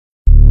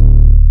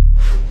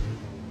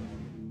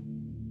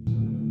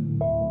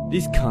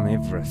These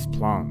carnivorous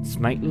plants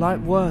make light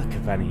work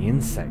of any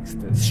insects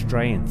that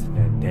stray into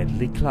their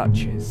deadly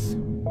clutches.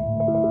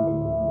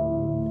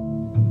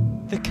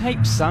 The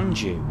Cape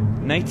sundew,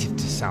 native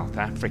to South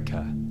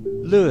Africa,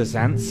 lures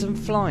ants and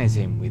flies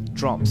in with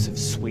drops of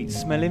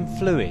sweet-smelling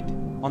fluid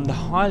on the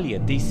highly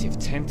adhesive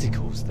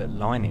tentacles that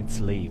line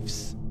its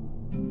leaves.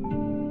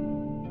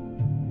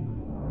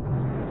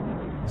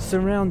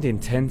 Surrounding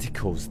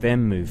tentacles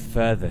then move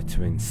further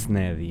to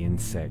ensnare the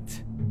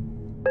insect,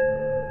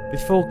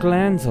 before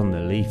glands on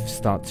the leaf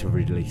start to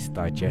release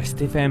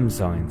digestive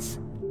enzymes.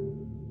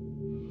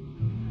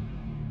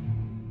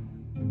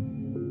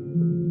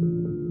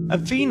 A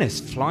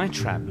Venus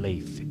flytrap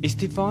leaf is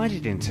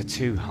divided into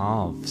two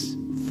halves,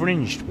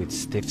 fringed with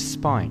stiff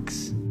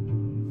spikes.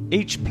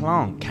 Each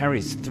plant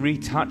carries 3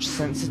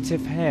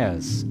 touch-sensitive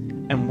hairs,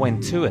 and when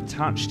 2 are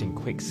touched in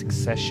quick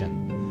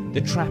succession,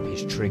 the trap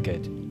is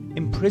triggered,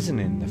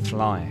 imprisoning the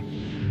fly.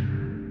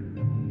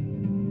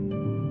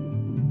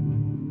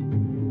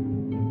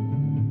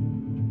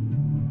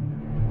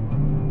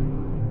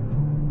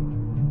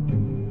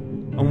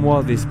 And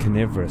while these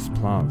carnivorous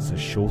plants are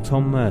short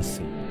on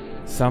mercy,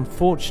 some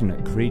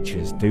fortunate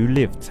creatures do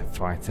live to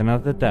fight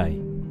another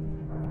day.